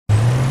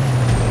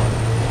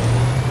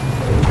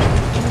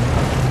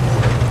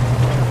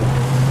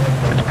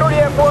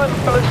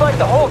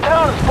The whole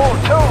town is full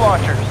of tow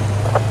launchers.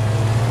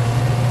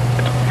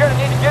 You're gonna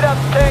need to get out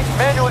the tank and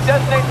manually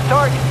designate the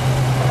target.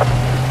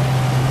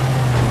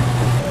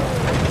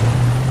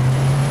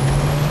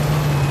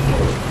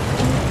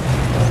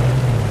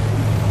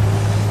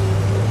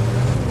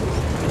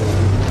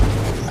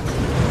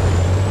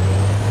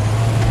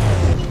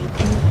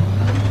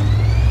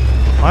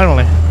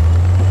 Finally.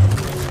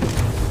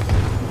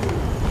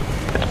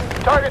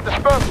 Target the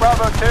spook,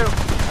 Bravo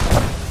 2.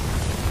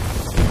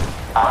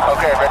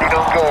 Okay, ready to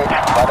engage.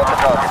 Line up the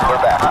target.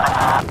 We're back.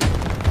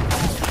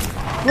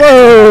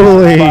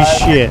 Holy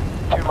shit.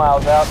 2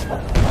 miles out.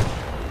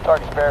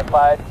 Target's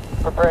verified.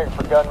 Preparing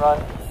for gun run.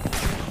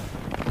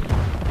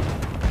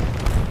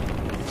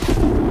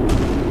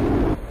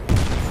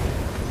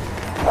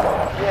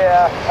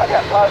 Yeah, I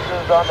got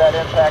positives on that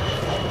impact.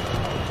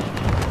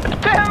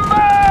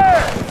 Timber!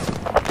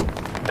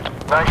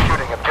 Nice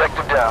shooting.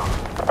 Objective down.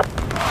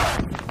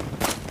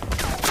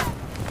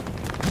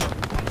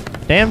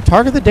 Damn,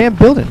 target the damn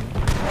building.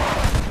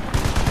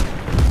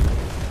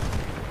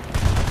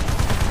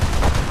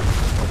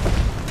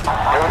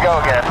 Here we go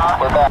again.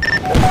 We're back.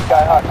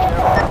 Skyhawk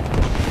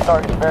 2.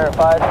 Target's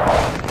verified.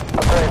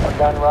 Preparing for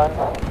gun run.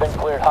 Been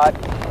cleared hot.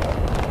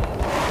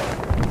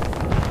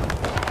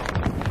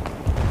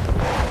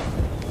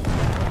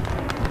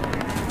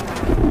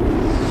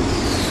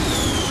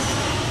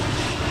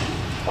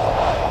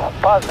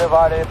 Positive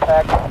on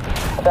impact.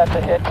 That's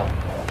a hit.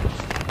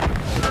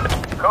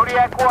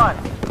 Kodiak 1.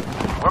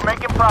 We're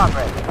making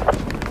progress.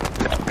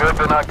 Good,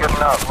 but not good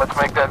enough. Let's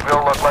make that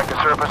bill look like the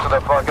surface of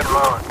the fucking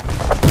moon.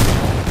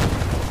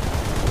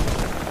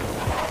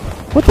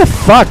 What the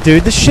fuck,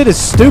 dude? This shit is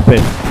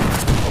stupid.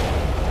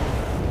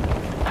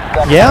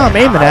 Yeah, I'm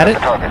aiming at it.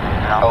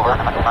 Over.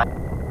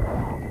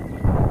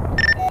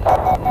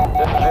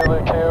 This is Zulu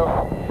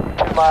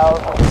 2. 2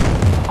 miles.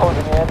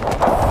 Closing in.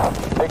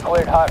 They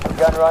cleared hot for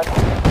gun run.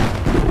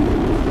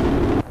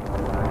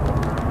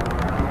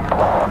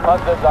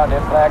 Positives on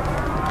impact.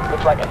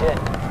 Looks like a hit.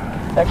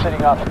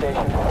 Exiting off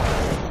station.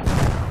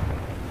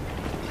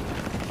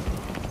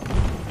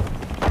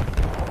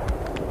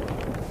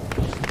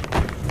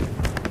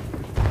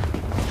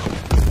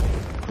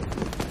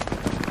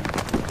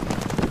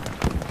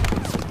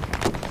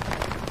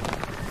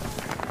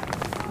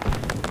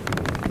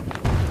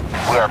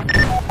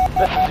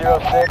 This is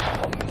 06.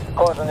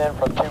 Closing in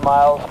from 2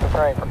 miles.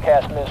 Preparing for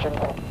cast mission.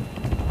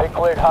 They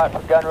cleared hot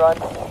for gun run.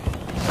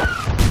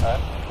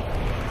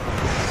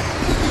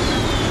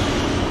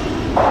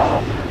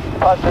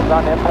 Positives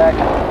on impact.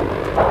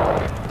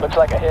 Looks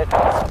like a hit.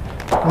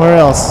 Where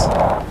else?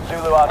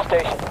 Zulu off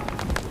station.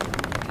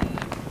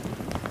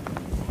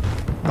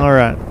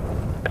 Alright.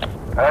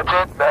 That's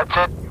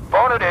it.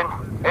 Phone it in.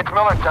 It's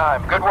Miller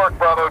time. Good work,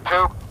 Bravo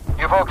 2.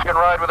 You folks can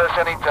ride with us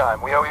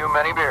anytime. We owe you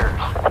many beers.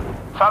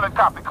 Solid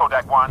copy,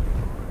 Kodak 1.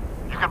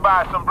 You can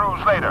buy some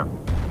brews later.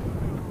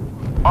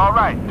 All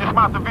right,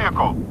 dismount the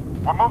vehicle.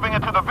 We're moving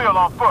into the Ville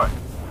on foot.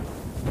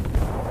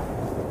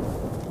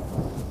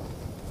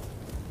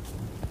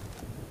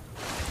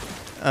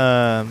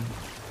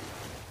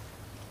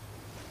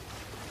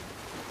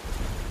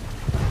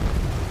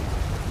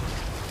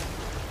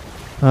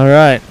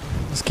 Alright.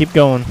 Let's keep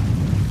going.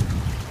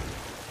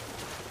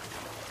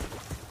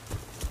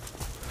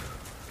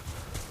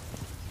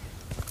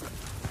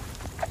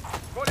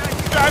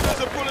 Drivers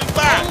are pulling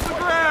back. Hold the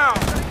ground.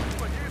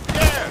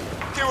 Yeah,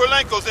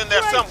 Kirilenko's in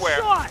there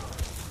somewhere.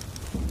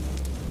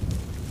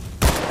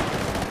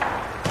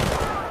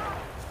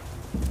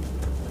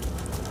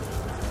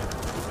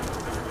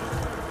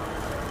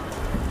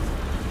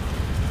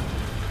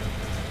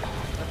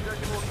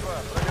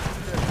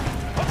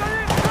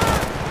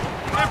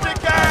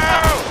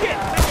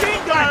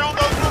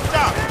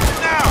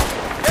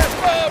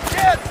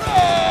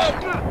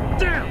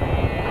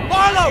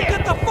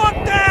 Get the fuck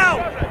down!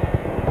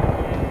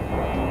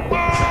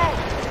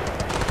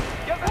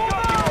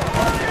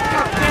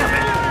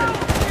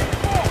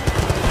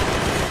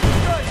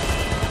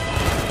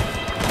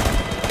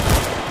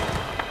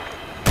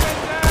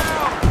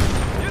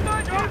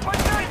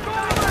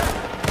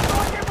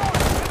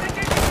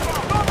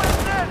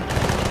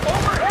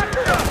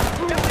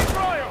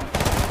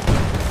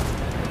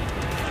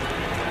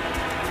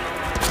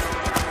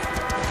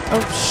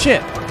 Oh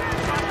shit.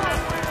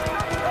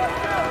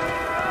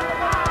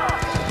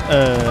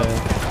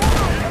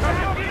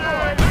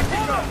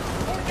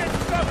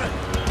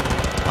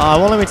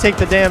 Won't let me take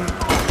the damn.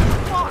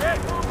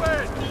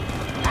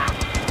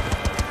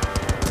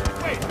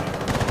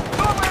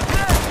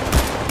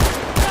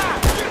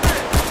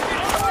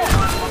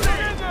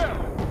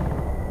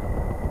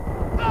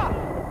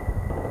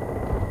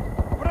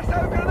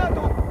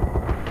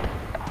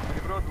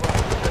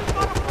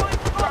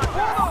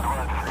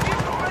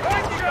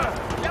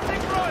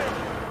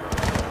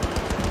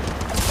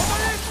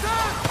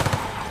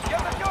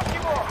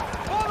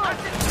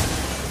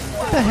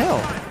 What the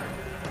hell?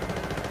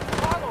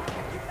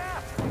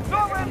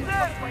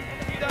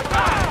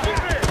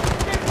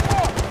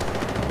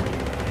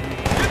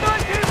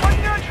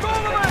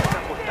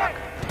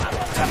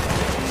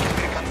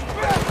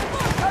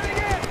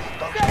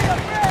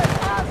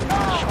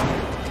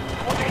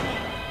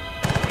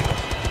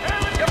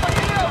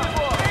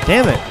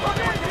 Damn it.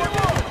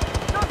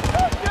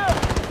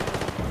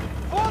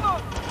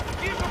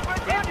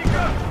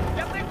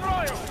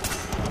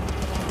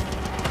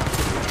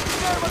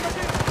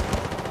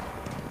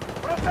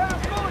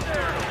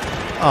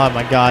 Oh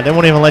my god, they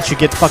won't even let you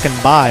get fucking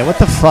by. What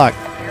the fuck?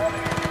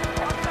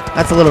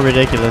 That's a little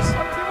ridiculous.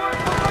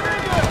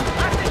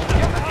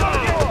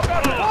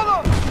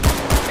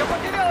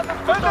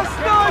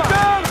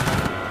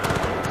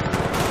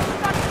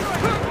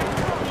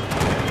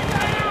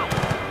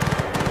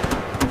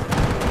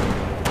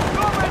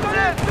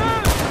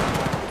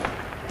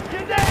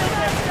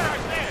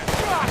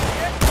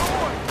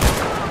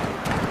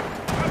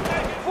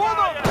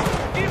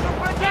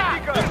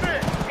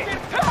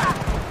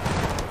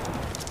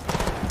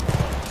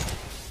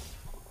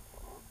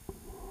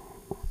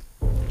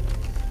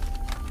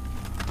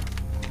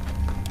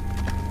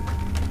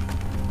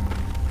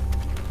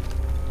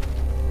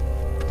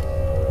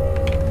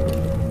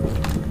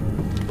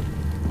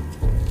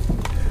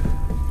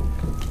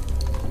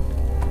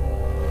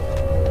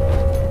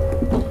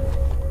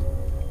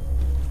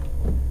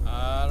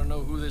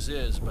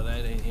 Is, but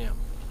that ain't him.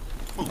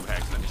 Move,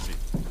 Hax, let me see.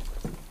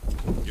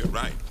 You're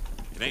right.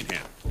 It ain't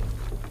him.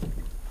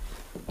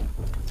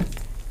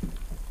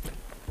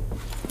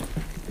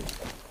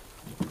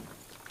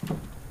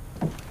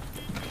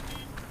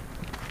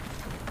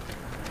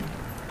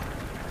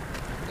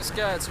 This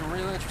guy had some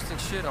real interesting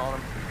shit on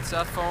him.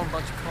 South phone,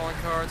 bunch of calling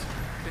cards,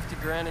 50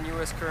 grand in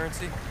U.S.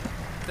 currency.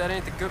 But that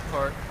ain't the good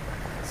part.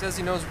 He says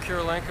he knows where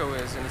Kirilenko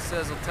is, and he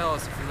says he'll tell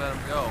us if we let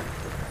him go.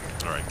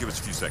 All right, give us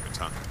a few seconds,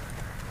 huh?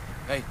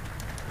 Hey,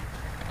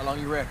 how long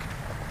you reckon?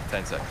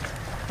 10 seconds.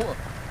 Whoa.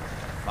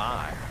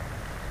 5.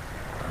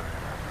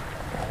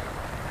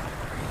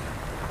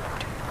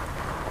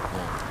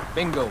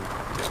 Bingo.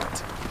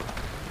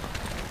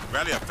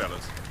 Rally up,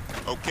 fellas.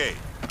 Okay,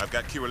 I've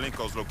got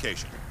Kirilenko's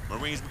location.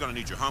 Marines, we're gonna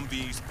need your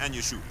Humvees and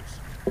your shooters.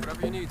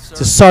 Whatever you need, sir.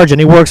 It's a sergeant.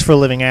 He works for a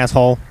living,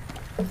 asshole.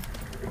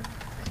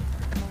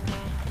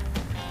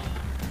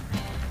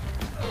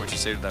 What'd you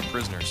say to that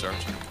prisoner,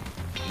 Sergeant?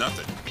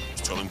 Nothing.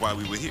 Just told him why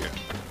we were here.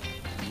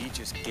 He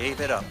just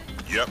gave it up.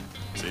 Yep.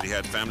 Said he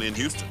had family in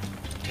Houston.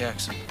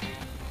 Jackson.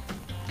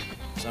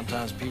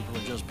 Sometimes people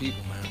are just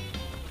people, man.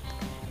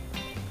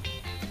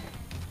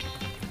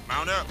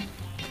 Mount up.